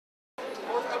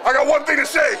I got one thing to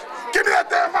say. Give me that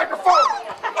damn microphone.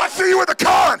 I'll see you at the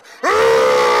con.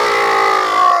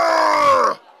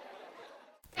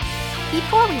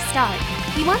 Before we start,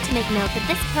 we want to make note that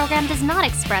this program does not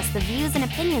express the views and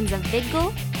opinions of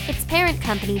VidGul, its parent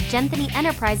company Genthany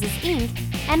Enterprises Inc.,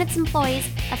 and its employees,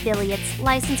 affiliates,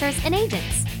 licensors, and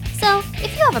agents. So,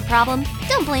 if you have a problem,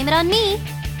 don't blame it on me.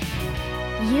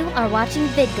 You are watching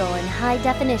VidGul in high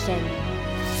definition.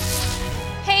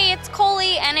 Hey, it's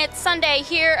Coley, and it's Sunday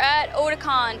here at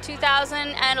Otakon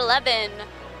 2011.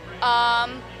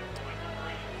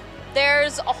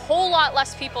 There's a whole lot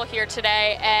less people here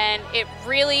today, and it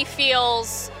really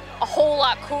feels a whole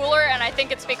lot cooler, and I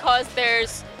think it's because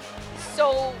there's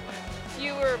so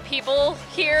fewer people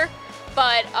here.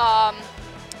 But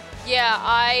yeah,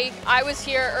 I was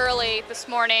here early this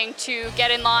morning to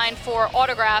get in line for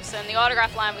autographs, and the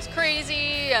autograph line was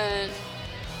crazy and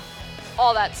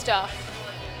all that stuff.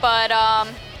 But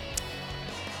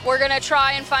we're gonna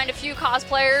try and find a few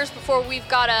cosplayers before we've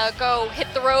gotta go hit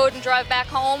the road and drive back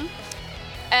home,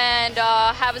 and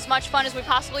have as much fun as we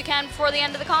possibly can before the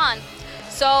end of the con.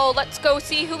 So let's go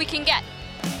see who we can get.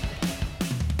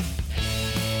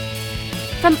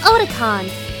 From Otakon,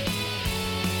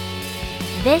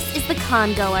 this is the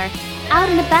con goer, out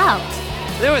and about.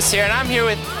 Lewis here, and I'm here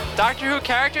with Doctor Who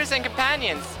characters and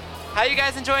companions. How are you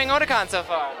guys enjoying Otakon so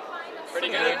far? Pretty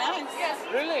good. Nice. Yes.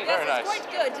 Really? Yes, Very nice. it's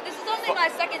quite good. This is only my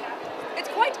second. It's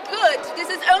quite good. This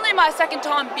is only my second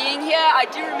time being here. I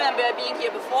do remember being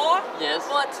here before. Yes.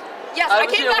 But yes, I I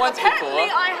was came here back. once Apparently,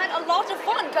 before. I had a lot of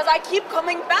fun because I keep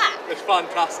coming back. It's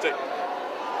fantastic.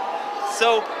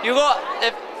 So you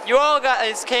all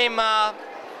guys came.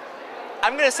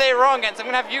 I'm gonna say it wrong again, so I'm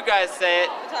gonna have you guys say it.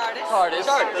 TARDIS.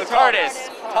 The TARDIS.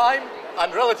 Time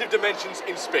and relative dimensions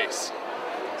in space.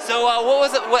 So what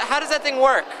was it? How does that thing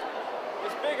work?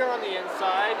 It's bigger on the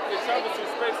inside, it travels through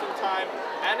space and time,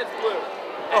 and it's blue.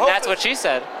 And that's what she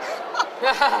said.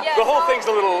 Yes, The whole thing's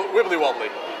a little wibbly wobbly.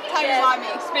 Yes,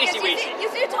 you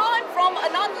see time from a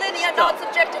non-linear,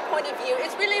 non-subjective point of view.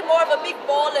 It's really more of a big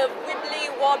ball of wibbly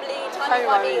wobbly,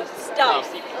 tiny stuff.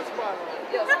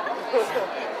 Yes.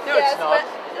 No, Yes, it's not.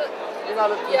 but, You're not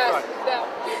looking yes, front. no.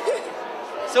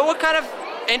 So what kind of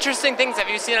interesting things have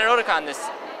you seen at Otakon this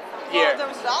year? There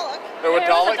was a Dalek. There were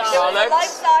Daleks. There was a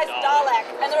life-size Dalek,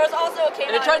 and there was also a K9.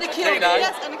 And they tried to kill me.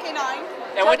 Yes, and a K9.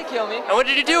 And Tried to kill me. And what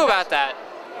did you do about that?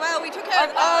 Well, we took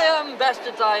out. I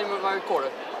bested time with my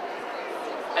recorder.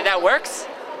 And that works?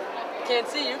 Can't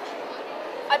see you.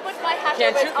 I put my hat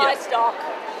Can't over shoot its you. eye stalk.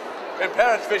 In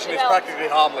parents' vision, You it's know. practically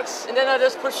harmless. And then I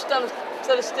just pushed down a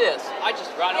set of stairs. I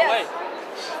just ran Yes. away.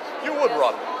 You would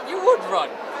run. You would run.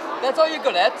 That's all you're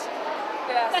good at.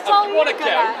 Yes. That's all you're good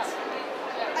at.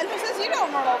 And who says you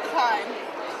don't run all the time?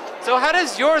 So how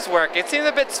does yours work? It seems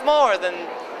a bit smaller than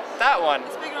that one.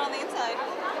 It's bigger on the inside.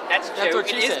 That's That's true. what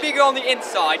she It is said. bigger on the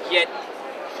inside, yet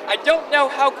I don't know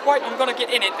how quite I'm gonna get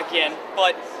in it again,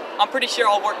 but I'm pretty sure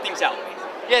I'll work things out.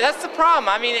 Yeah, that's the problem.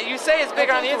 I mean, you say it's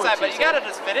bigger on the That's what inside, but she you gotta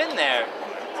just fit in there.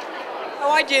 Oh,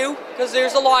 I do, because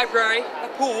there's a library, a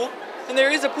pool, and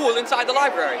there is a pool inside the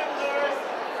library.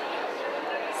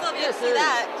 So Yes, there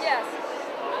is. Yes.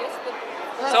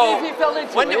 So, If he fell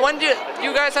into when it. do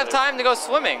you guys have time to go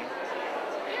swimming?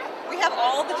 We have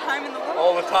all the time in the world.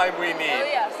 All the time we Oh need.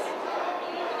 yes.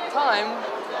 Time.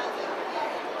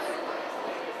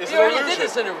 It's We an already did illusion.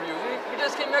 this interview. We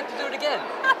just came back to do it again.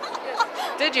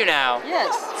 Did you now?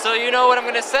 Yes. So you know what I'm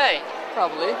gonna say.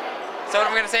 Probably. So what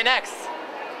I'm gonna say next.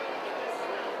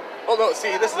 Oh no,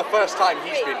 see, this is the first time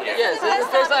he's been here. Yes, this is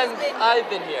the first time I've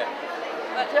been here.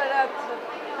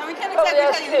 And we can't Probably exactly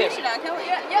ask tell you him. who now, can we?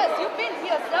 Yes, you've been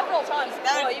here several times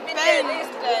before. You've been here at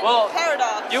least Well,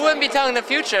 Paradox. You wouldn't be telling the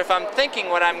future if I'm thinking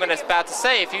what I'm about to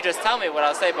say. If you just tell me what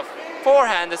I'll say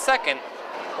beforehand, the second.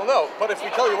 Well, no, but if we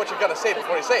tell you what you're going to say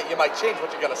before you say it, you might change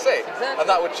what you're going to say. Exactly. And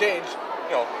that would change,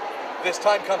 this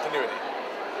time continuity.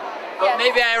 But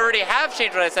maybe I already have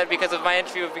changed what I said because of my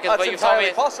interview, because That's what you told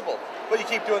entirely me. possible. But you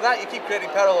keep doing that, you keep creating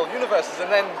parallel universes, and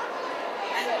then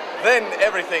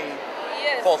everything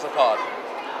falls apart.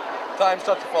 Time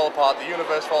starts to fall apart, the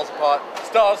universe falls apart,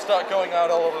 stars start going out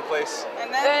all over the place.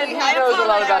 And then we he had knows a fun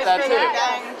lot and about it that was too. Big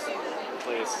Bang.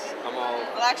 Please, I'm all...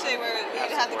 Well, actually, we'd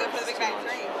have to go for the Big Bang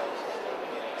 3.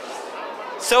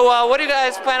 So what do you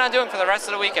guys plan on doing for the rest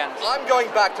of the weekend? I'm going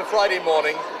back to Friday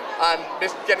morning and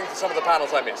getting to some of the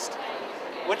panels I missed.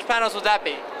 Which panels would that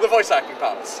be? The voice acting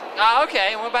panels. Ah,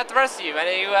 okay. And what about the rest of you?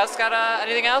 Any you else got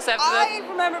anything else after that? I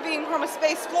remember being promised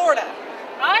Space Florida.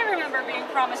 I remember being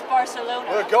promised Barcelona.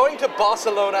 We're going to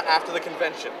Barcelona after the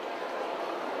convention.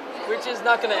 Which is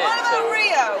not going to What end. about So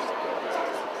Rio?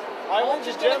 I won't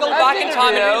just gonna go I've back been in to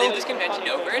time and Rio. relive this convention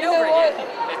over and You know over what?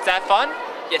 again. Is that fun?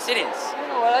 Yes, it is.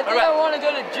 You know what? I think I want to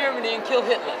go to Germany and kill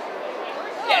Hitler.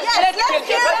 Yes, Let's kill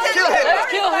Hitler. Let's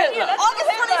kill Hitler.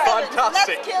 August 27th.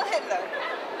 Fantastic. Let's kill Hitler.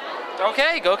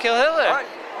 Okay, go kill Hitler. All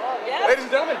right. Yes. Ladies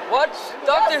and gentlemen. Watch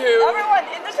Doctor Who. Everyone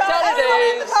in the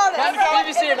toilet.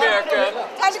 Saturdays. BBC America.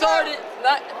 Time to go. Started.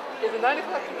 Is it 9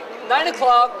 o'clock? 9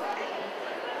 o'clock.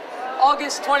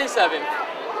 August 27th.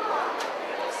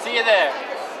 See you there.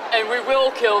 And we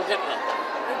will kill Hitler.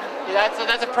 Yeah,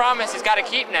 that's a promise he's got to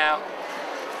keep now.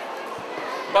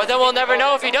 But then we'll never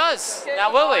know if he does.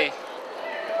 Now will we?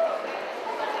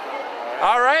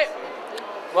 All right.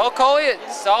 Well, Coley,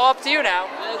 it's all up to you now.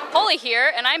 Coley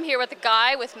here, and I'm here with a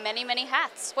guy with many, many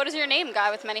hats. What is your name, guy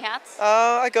with many hats?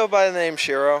 I go by the name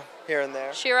Shiro, here and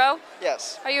there. Shiro?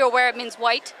 Yes. Are you aware it means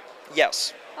white?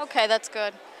 Yes. Okay, that's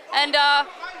good. And,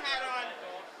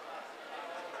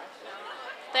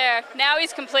 there. Now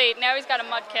he's complete. Now he's got a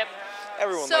mudkip.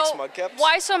 Everyone So, likes mudkips.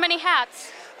 why so many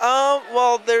hats?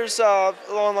 Well, there's an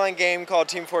online game called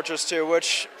Team Fortress 2,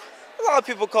 which a lot of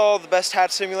people call the best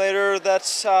hat simulator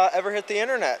that's ever hit the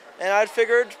internet. And I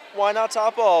figured, why not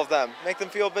top all of them? Make them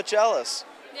feel a bit jealous.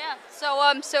 Yeah.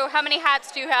 So how many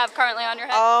hats do you have currently on your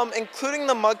head? Including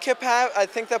the mudkip hat, I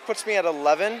think that puts me at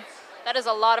 11. That is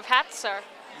a lot of hats, sir.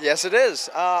 Yes, it is.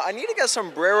 I need to get a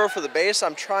sombrero for the base.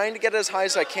 I'm trying to get it as high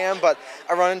as I can, but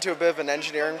I run into a bit of an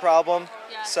engineering problem.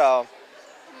 Yes. So.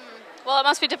 Well, it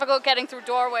must be difficult getting through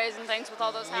doorways and things with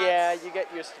all those hats. Yeah, you get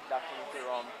used to ducking through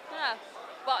them. Yeah.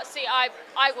 Well, see, I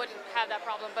wouldn't have that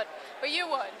problem, but you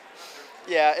would.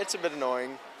 Yeah, it's a bit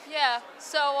annoying. Yeah.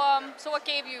 So what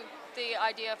gave you the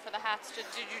idea for the hats? Did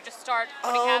you just start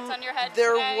putting hats on your head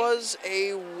There today? was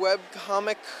a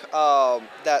webcomic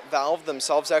that Valve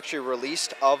themselves actually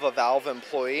released of a Valve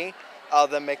employee,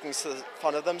 them making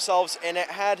fun of themselves, and it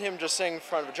had him just sitting in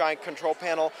front of a giant control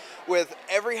panel with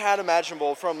every hat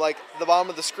imaginable from like the bottom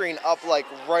of the screen up like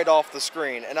right off the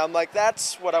screen. And I'm like,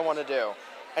 that's what I want to do.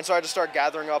 And so I just started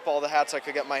gathering up all the hats I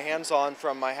could get my hands on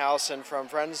from my house and from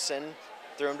friends and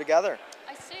threw them together.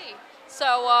 I see.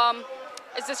 So,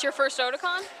 is this your first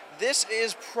Otakon? This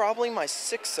is probably my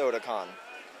 6th Otakon.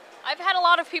 I've had a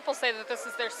lot of people say that this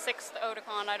is their 6th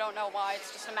Otakon. I don't know why.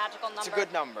 It's just a magical number. It's a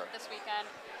good number. This weekend.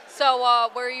 So,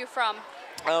 where are you from?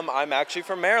 I'm actually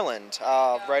from Maryland,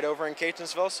 right over in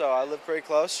Catonsville, so I live pretty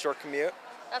close, short commute.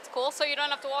 That's cool. So you don't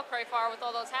have to walk very far with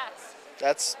all those hats.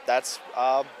 That's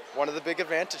one of the big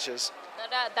advantages.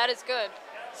 That is good.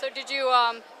 So did you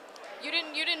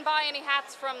you didn't buy any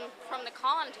hats from the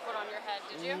con to put on your head,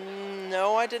 did you?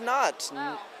 No, I did not.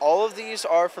 Oh. All of these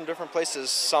are from different places.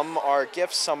 Some are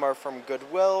gifts, some are from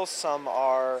Goodwill, some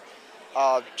are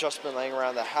just been laying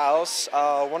around the house.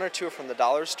 1 or 2 are from the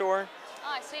dollar store.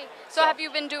 Oh, I see. So have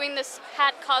you been doing this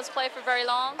hat cosplay for very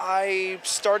long? I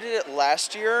started it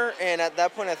last year, and at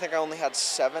that point I think I only had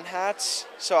 7 hats.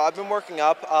 So I've been working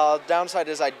up. Downside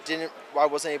is I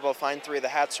wasn't able to find 3 of the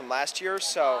hats from last year,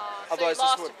 so otherwise you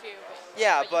lost this would. a few.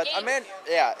 Yeah, But but you I mean,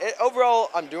 yeah. Overall,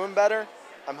 I'm doing better.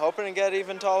 I'm hoping to get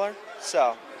even taller.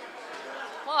 So.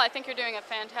 Well, I think you're doing a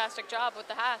fantastic job with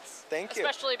the hats. Thank you.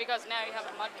 Especially because now you have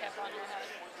a mudkip on your head.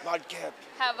 Mudkip.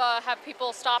 Have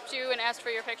people stopped you and asked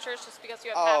for your pictures just because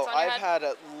you have hats on your I've head? had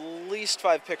at least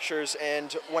 5 pictures,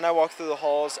 and when I walked through the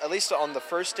halls, at least on the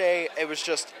first day, it was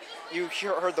just, you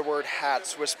heard the word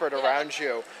hats whispered around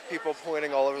you, people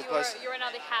pointing all over the place. You were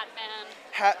now the Hat Man.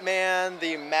 Hat Man,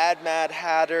 the Mad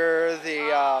Hatter,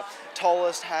 the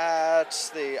tallest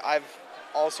hats, I've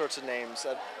all sorts of names.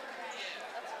 That's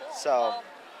cool. So. Well,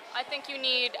 I think you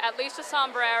need at least a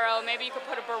sombrero. Maybe you could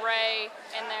put a beret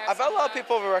in there. I've had a lot of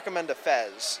people recommend a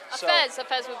fez. A fez would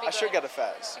be good. I should get a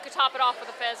fez. You could top it off with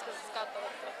a fez because it's got the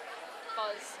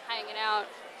fuzz hanging out.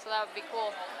 So that would be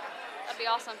cool. That'd be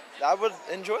awesome. I would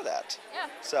enjoy that. Yeah.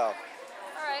 So. All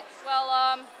right.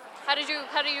 Well, how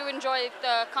do you enjoy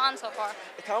the con so far?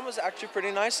 The con was actually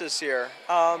pretty nice this year.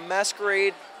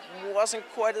 Masquerade wasn't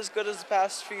quite as good as the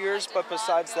past few years, but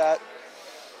besides that,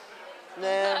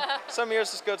 nah, some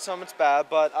years it's good, some it's bad,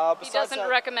 but besides He doesn't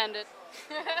recommend it.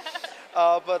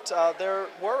 but there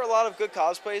were a lot of good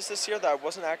cosplays this year that I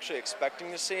wasn't actually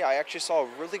expecting to see. I actually saw a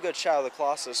really good Shadow of the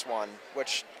Colossus one,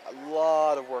 which a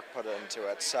lot of work put into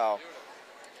it, so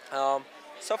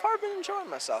so far I've been enjoying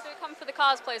myself. So you come for the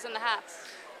cosplays and the hats.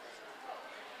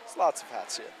 There's lots of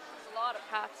hats here. A lot of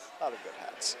hats. A lot of good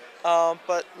hats.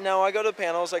 But no, I go to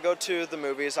panels, I go to the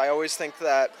movies. I always think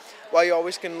that while you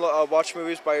always can watch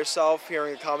movies by yourself,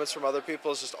 hearing the comments from other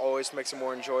people just always makes it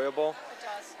more enjoyable. It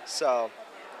does. So,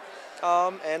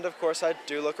 and of course I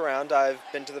do look around. I've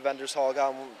been to the vendor's hall,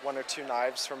 gotten 1 or 2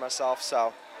 knives for myself,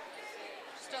 so.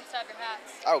 Just don't stab your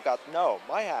hats. Oh God, no,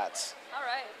 my hats. All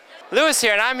right. Lewis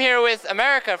here, and I'm here with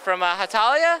America from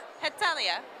Hatalia.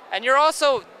 Hetalia. And you're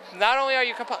also, not only are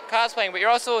you cosplaying, but you're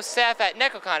also staff at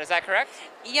NecoCon, is that correct?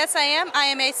 Yes, I am. I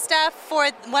am a staff for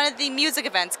one of the music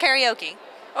events, karaoke.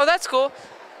 Oh, that's cool.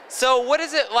 So what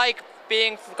is it like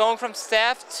going from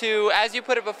staff to, as you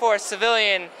put it before,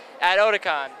 civilian at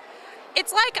Otakon?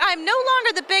 It's like I'm no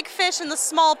longer the big fish in the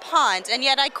small pond, and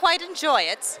yet I quite enjoy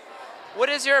it. What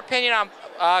is your opinion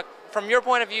on, from your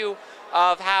point of view,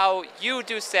 of how you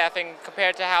do staffing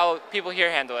compared to how people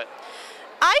here handle it?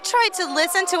 I try to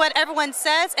listen to what everyone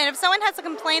says, and if someone has a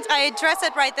complaint, I address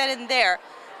it right then and there.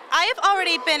 I have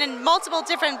already been in multiple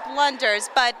different blunders,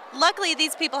 but luckily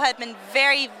these people have been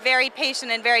very, very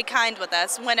patient and very kind with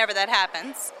us whenever that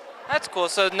happens. That's cool.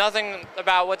 So nothing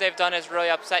about what they've done has really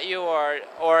upset you,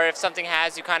 or if something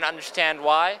has, you kind of understand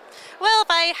why? Well, if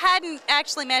I hadn't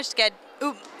actually managed to get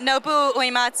Nobuo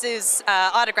Uematsu's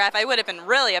autograph, I would have been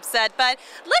really upset, but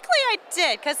luckily I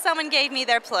did, because someone gave me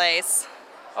their place.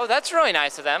 Oh, that's really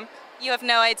nice of them. You have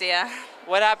no idea.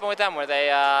 What happened with them? Were they,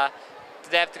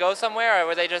 did they have to go somewhere, or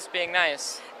were they just being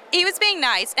nice? He was being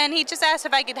nice, and he just asked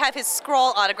if I could have his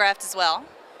scroll autographed as well.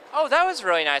 Oh, that was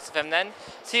really nice of him then.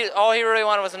 See, all he really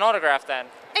wanted was an autograph then.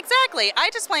 Exactly. I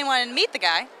just plain wanted to meet the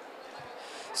guy.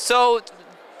 So,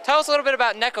 tell us a little bit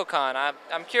about NecoCon.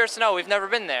 I'm curious to know. We've never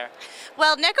been there.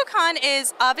 Well, NecoCon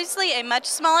is obviously a much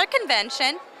smaller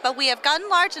convention, but we have gotten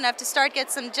large enough to start get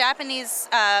some Japanese,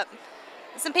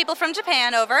 some people from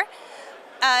Japan over.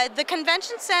 The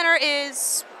convention center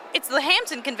it's the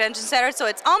Hampton Convention Center, so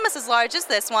it's almost as large as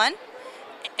this one.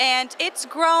 And it's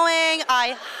growing.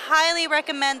 I highly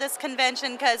recommend this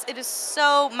convention because it is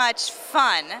so much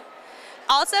fun.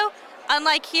 Also,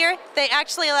 unlike here, they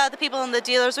actually allow the people in the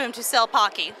dealer's room to sell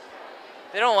Pocky.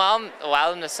 They don't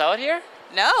allow them to sell it here?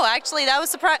 No, actually, that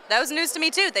was news to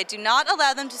me too. They do not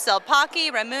allow them to sell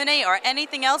Pocky, Ramune, or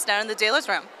anything else down in the dealer's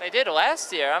room. They did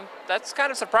last year. That's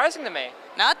kind of surprising to me.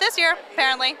 Not this year,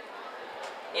 apparently.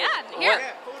 Yeah, here.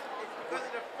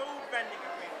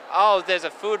 Oh, there's a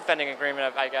food vending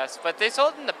agreement, I guess. But they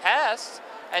sold in the past,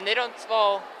 and they don't,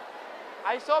 well,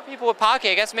 I saw people with Pocky.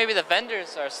 I guess maybe the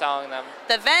vendors are selling them.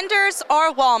 The vendors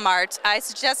or Walmart. I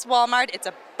suggest Walmart. It's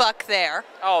 $1 there.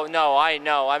 Oh, no, I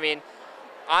know. I mean,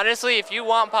 honestly, if you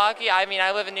want Pocky, I mean,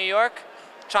 I live in New York,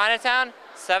 Chinatown,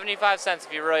 75 cents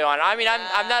if you really want it. I mean,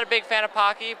 I'm not a big fan of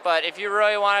Pocky, but if you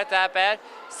really want it that bad,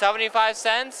 75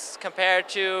 cents compared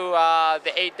to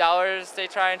the $8 they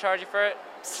try and charge you for it.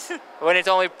 When it's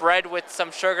only bread with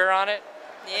some sugar on it.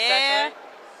 Yeah.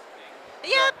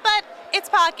 Yeah, but it's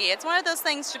Pocky. It's one of those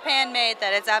things Japan made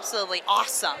that is absolutely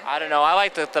awesome. I don't know. I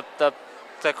like the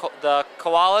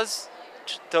koalas.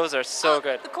 Those are so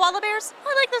good. The koala bears?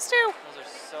 I like those too. Those are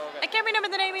so good. I can't remember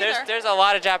the name either. There's a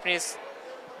lot of Japanese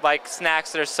like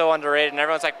snacks that are so underrated, and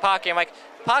everyone's like Pocky. I'm like,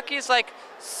 Pocky's like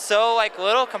so like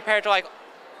little compared to like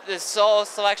this whole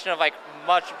selection of like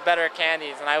much better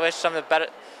candies, and I wish some of the better.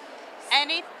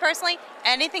 Personally,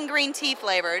 anything green tea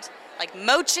flavored, like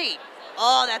mochi.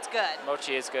 Oh, that's good.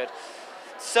 Mochi is good.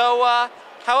 So,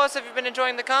 how else have you been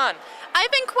enjoying the con?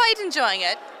 I've been quite enjoying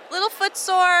it. Little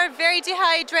footsore, very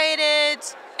dehydrated,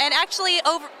 and actually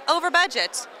over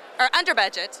budget, or under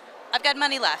budget. I've got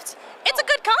money left. It's a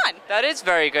good con. That is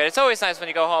very good. It's always nice when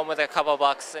you go home with a couple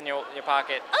bucks in your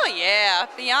pocket. Oh yeah,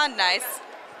 beyond nice.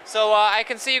 So I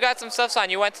can see you got some stuff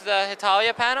signed. You went to the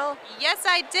Hetalia panel? Yes,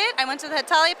 I did. I went to the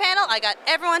Hetalia panel. I got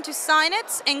everyone to sign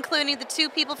it, including the 2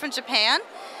 people from Japan.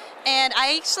 And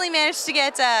I actually managed to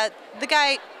get the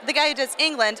guy who does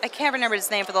England, I can't remember his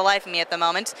name for the life of me at the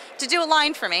moment, to do a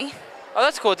line for me. Oh,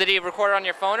 that's cool. Did he record it on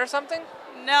your phone or something?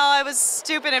 No, I was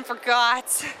stupid and forgot.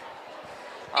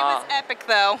 It was epic,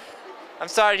 though. I'm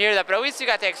sorry to hear that, but at least you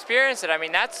got to experience it. I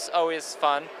mean, that's always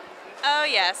fun. Oh,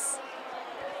 yes.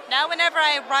 Now whenever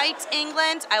I write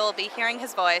England, I will be hearing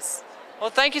his voice. Well,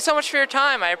 thank you so much for your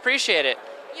time. I appreciate it.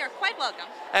 You're quite welcome.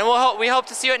 And we hope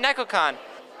to see you at NecoCon.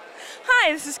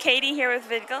 Hi, this is Katie here with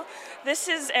Vidgal. This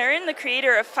is Aaron, the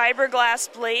creator of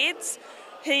Fiberglass Blades.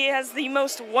 He has the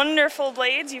most wonderful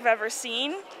blades you've ever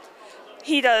seen.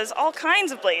 He does all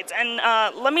kinds of blades. And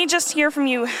let me just hear from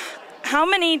you, how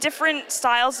many different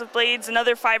styles of blades and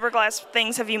other fiberglass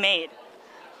things have you made?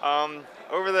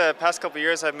 Over the past couple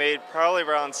years, I've made probably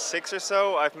around 6 or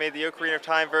so. I've made the Ocarina of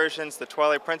Time versions, the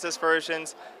Twilight Princess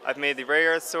versions. I've made the Ray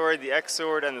Earth Sword, the X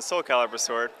Sword, and the Soul Calibur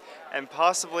Sword. And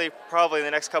probably in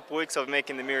the next couple weeks, I'll be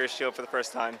making the Mirror Shield for the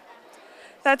first time.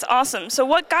 That's awesome. So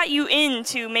what got you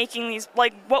into making these,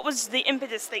 like, what was the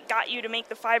impetus that got you to make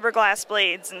the fiberglass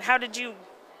blades, and how did you,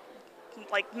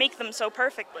 like, make them so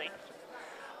perfectly?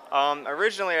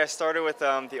 Originally, I started with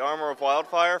the Armor of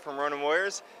Wildfire from Ronin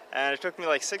Warriors, and it took me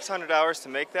like 600 hours to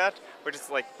make that, which is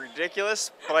like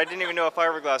ridiculous, but I didn't even know what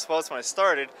fiberglass was when I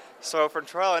started. So from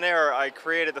trial and error, I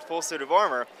created the full suit of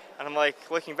armor, and I'm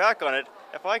like, looking back on it,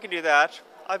 if I could do that,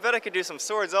 I bet I could do some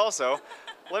swords also.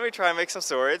 Let me try and make some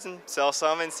swords and sell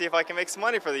some and see if I can make some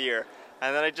money for the year.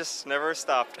 And then I just never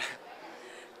stopped.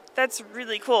 That's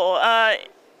really cool.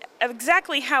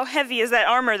 Exactly how heavy is that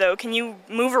armor, though? Can you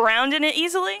move around in it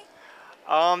easily?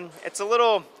 It's a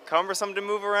little cumbersome to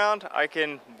move around. I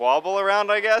can wobble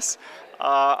around, I guess.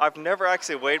 I've never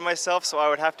actually weighed myself, so I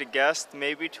would have to guess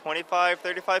maybe 25,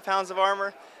 35 pounds of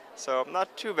armor. So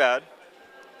not too bad.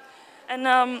 And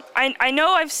I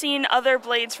know I've seen other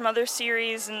blades from other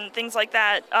series and things like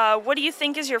that. What do you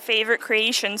think is your favorite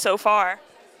creation so far?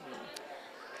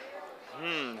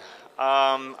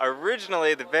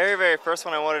 Originally, the very first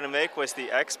one I wanted to make was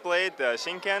the X blade, the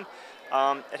Shinken.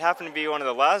 It happened to be one of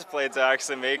the last blades I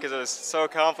actually made because it was so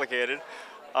complicated.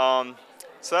 So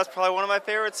that's probably one of my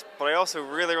favorites, but I also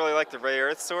really like the Ray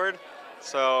Earth sword.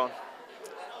 So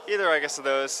either, I guess, of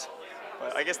those.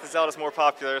 But I guess the Zelda's more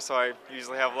popular, so I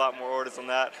usually have a lot more orders on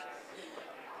that.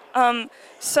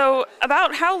 So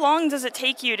about how long does it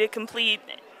take you to complete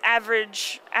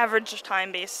average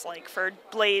time base, like for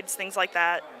blades, things like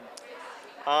that?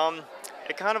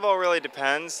 It kind of all really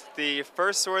depends. The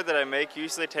first sword that I make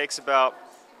usually takes about,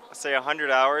 say,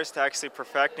 100 hours to actually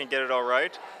perfect and get it all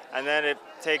right. And then it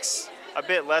takes a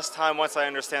bit less time once I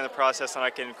understand the process and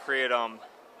I can create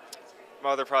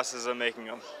other processes of making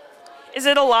them. Is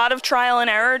it a lot of trial and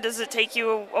error? Does it take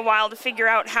you a while to figure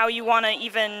out how you want to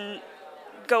even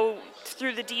go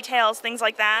through the details, things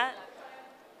like that?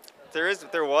 There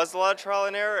was a lot of trial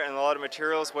and error and a lot of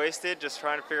materials wasted just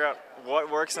trying to figure out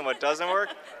what works and what doesn't work.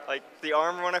 Like the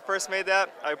armor, when I first made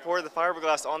that, I poured the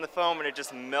fiberglass on the foam and it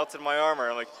just melted my armor.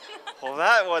 I'm like, well,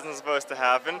 that wasn't supposed to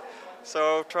happen.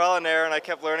 So trial and error, and I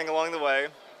kept learning along the way.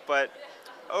 But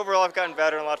overall, I've gotten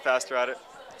better and a lot faster at it.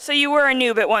 So you were a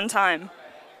noob at one time?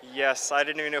 Yes, I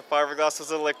didn't even know fiberglass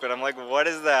was a liquid. I'm like, what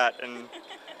is that? And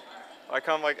I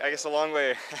come, I guess, a long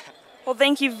way. Well,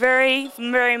 thank you very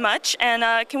much.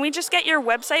 And can we just get your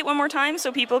website one more time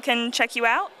so people can check you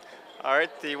out? All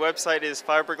right, the website is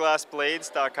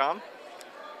fiberglassblades.com.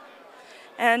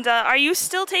 And are you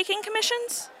still taking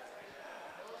commissions?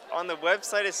 On the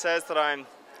website, it says that I'm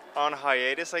on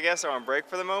hiatus, I guess, or on break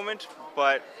for the moment.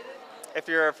 But if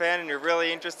you're a fan and you're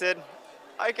really interested,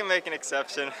 I can make an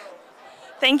exception.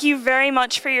 Thank you very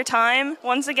much for your time.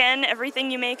 Once again,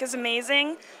 everything you make is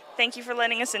amazing. Thank you for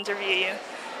letting us interview you.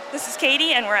 This is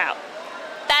Katie, and we're out.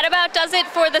 That about does it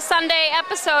for the Sunday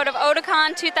episode of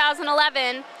Otakon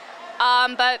 2011.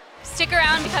 But stick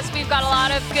around because we've got a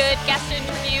lot of good guest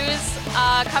interviews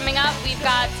coming up. We've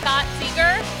got Scott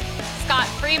Seeger, Scott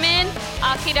Freeman,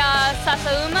 Akira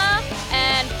Sasauma,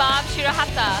 and Bob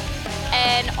Shirahata.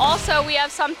 And also we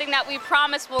have something that we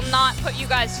promise will not put you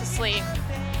guys to sleep.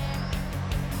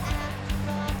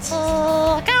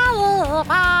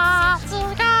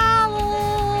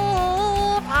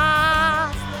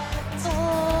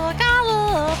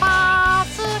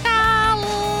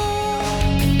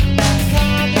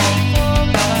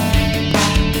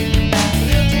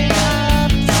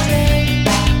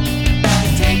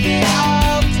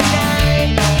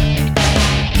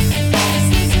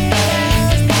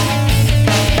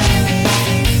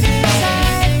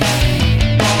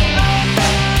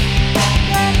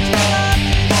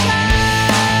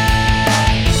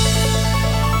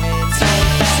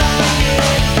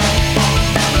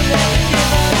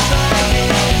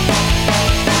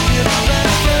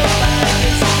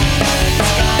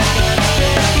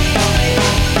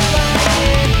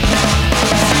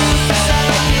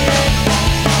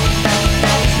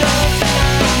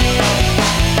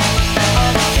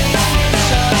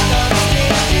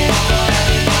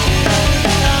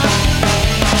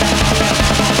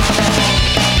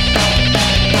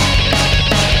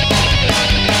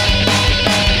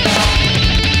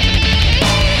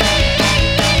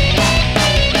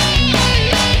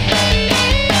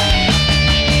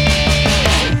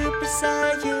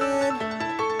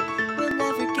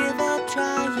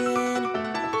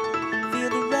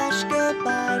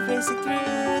 Racing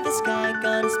through the sky,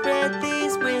 gonna spread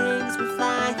these wings, we're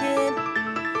flying.